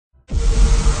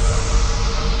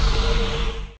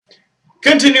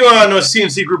Continue on with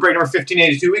CNC group break number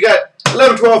 1582. We got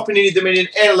 1112 Panini Dominion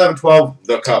and 1112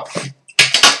 The Cup.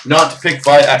 Not picked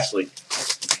by Ashley.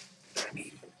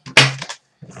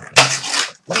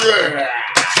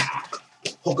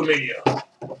 Hulkamania.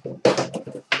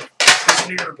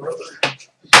 Listen here, brother.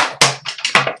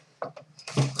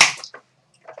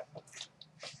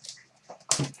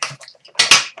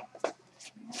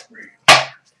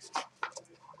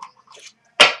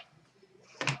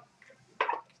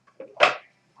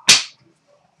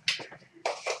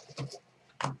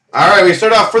 All right, we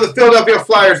start off for the Philadelphia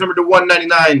Flyers, number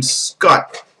 /199,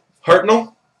 Scott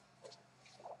Hartnell.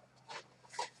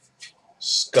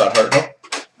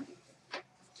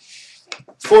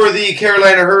 For the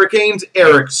Carolina Hurricanes,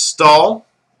 Eric Stahl.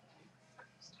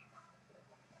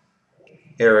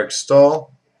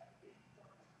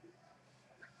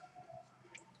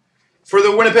 For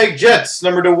the Winnipeg Jets,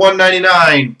 number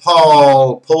 /199,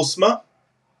 Paul Postma.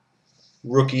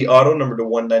 Rookie auto, number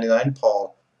 /199,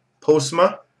 Paul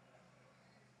Postma.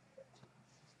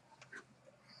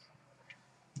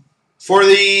 For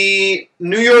the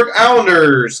New York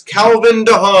Islanders, Calvin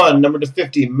DeHaan, number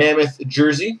 /50, Mammoth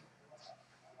jersey.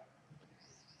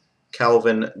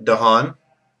 Calvin DeHaan.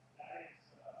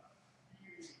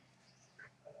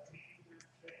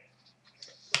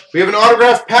 We have an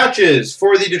autographed patches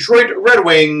for the Detroit Red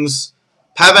Wings,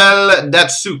 Pavel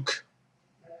Datsyuk.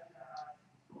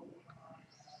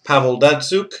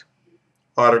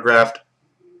 Autographed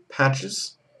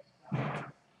patches.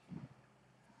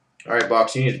 All right,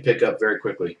 box, you need to pick up very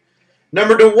quickly.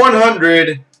 Number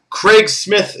 /100, Craig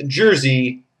Smith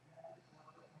jersey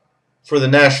for the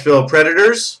Nashville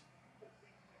Predators.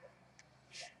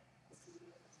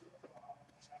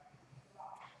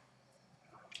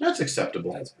 That's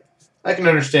acceptable. I can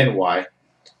understand why.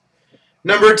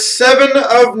 Numbered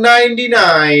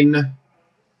 7/99,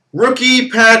 rookie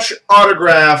patch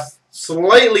autograph,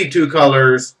 slightly two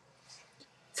colors,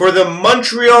 for the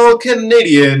Montreal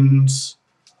Canadiens,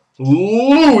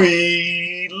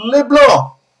 Louis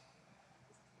LeBlanc.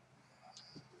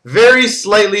 Very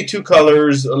slightly two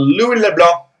colors, Louis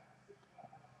LeBlanc.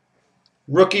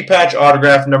 Rookie patch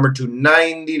autograph, number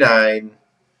 /299.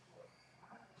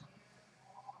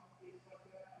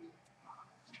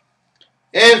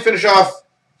 And finish off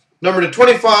number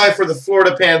 /25 for the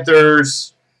Florida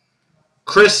Panthers,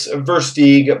 Chris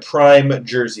Versteeg prime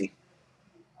jersey.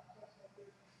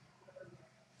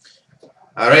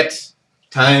 All right,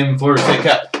 time for a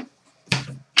cut.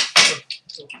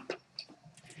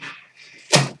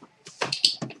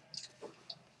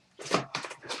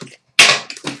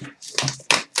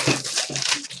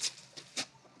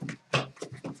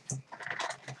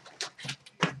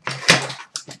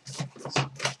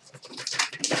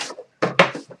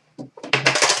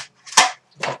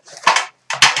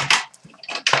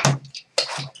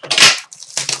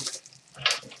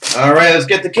 All right, let's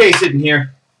get the case in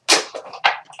here.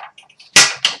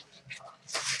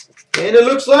 And it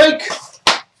looks like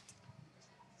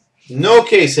no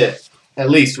case hit, at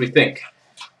least we think.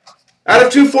 Out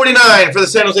of 249 for the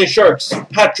San Jose Sharks,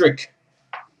 Patrick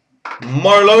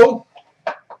Marleau.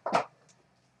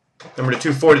 Number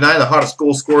 /249, the hottest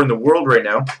goal scorer in the world right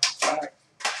now.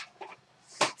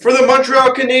 For the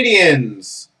Montreal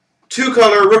Canadiens,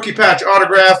 two-color rookie patch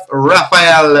autograph,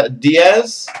 Rafael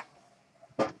Diaz.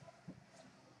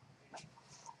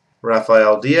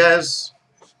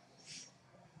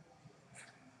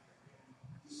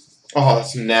 Oh,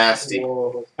 that's nasty.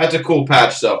 Whoa. That's a cool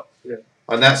patch, though. Yeah.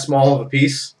 On that small of a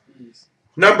piece.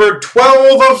 Number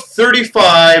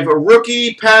 12/35, a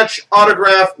rookie patch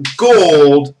autograph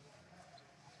gold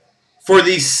for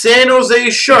the San Jose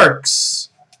Sharks,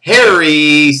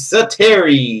 Harry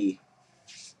Sateri.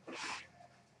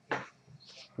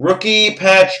 Rookie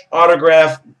patch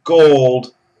autograph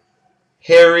gold,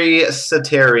 Harry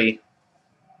Sateri.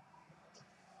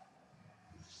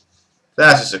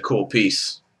 That's just a cool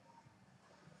piece.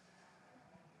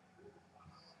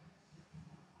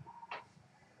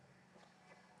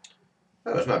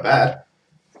 That was not bad.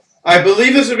 I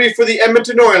believe this would be for the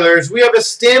Edmonton Oilers. We have a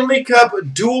Stanley Cup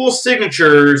dual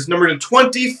signatures, number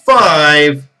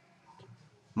 /25,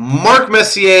 Mark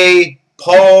Messier,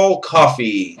 Paul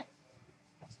Coffey.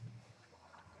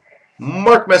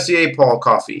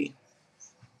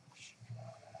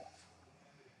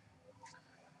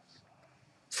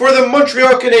 For the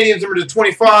Montreal Canadiens, number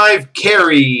 /25,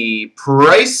 Carey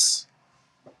Price.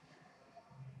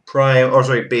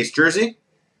 Base jersey.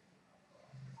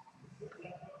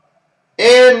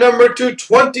 And number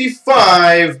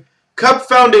 /225, Cup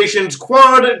Foundations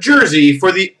quad jersey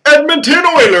for the Edmonton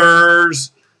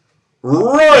Oilers,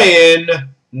 Ryan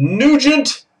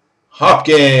Nugent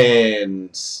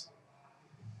Hopkins.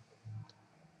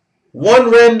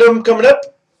 One random coming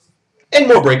up, and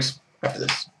more breaks after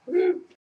this.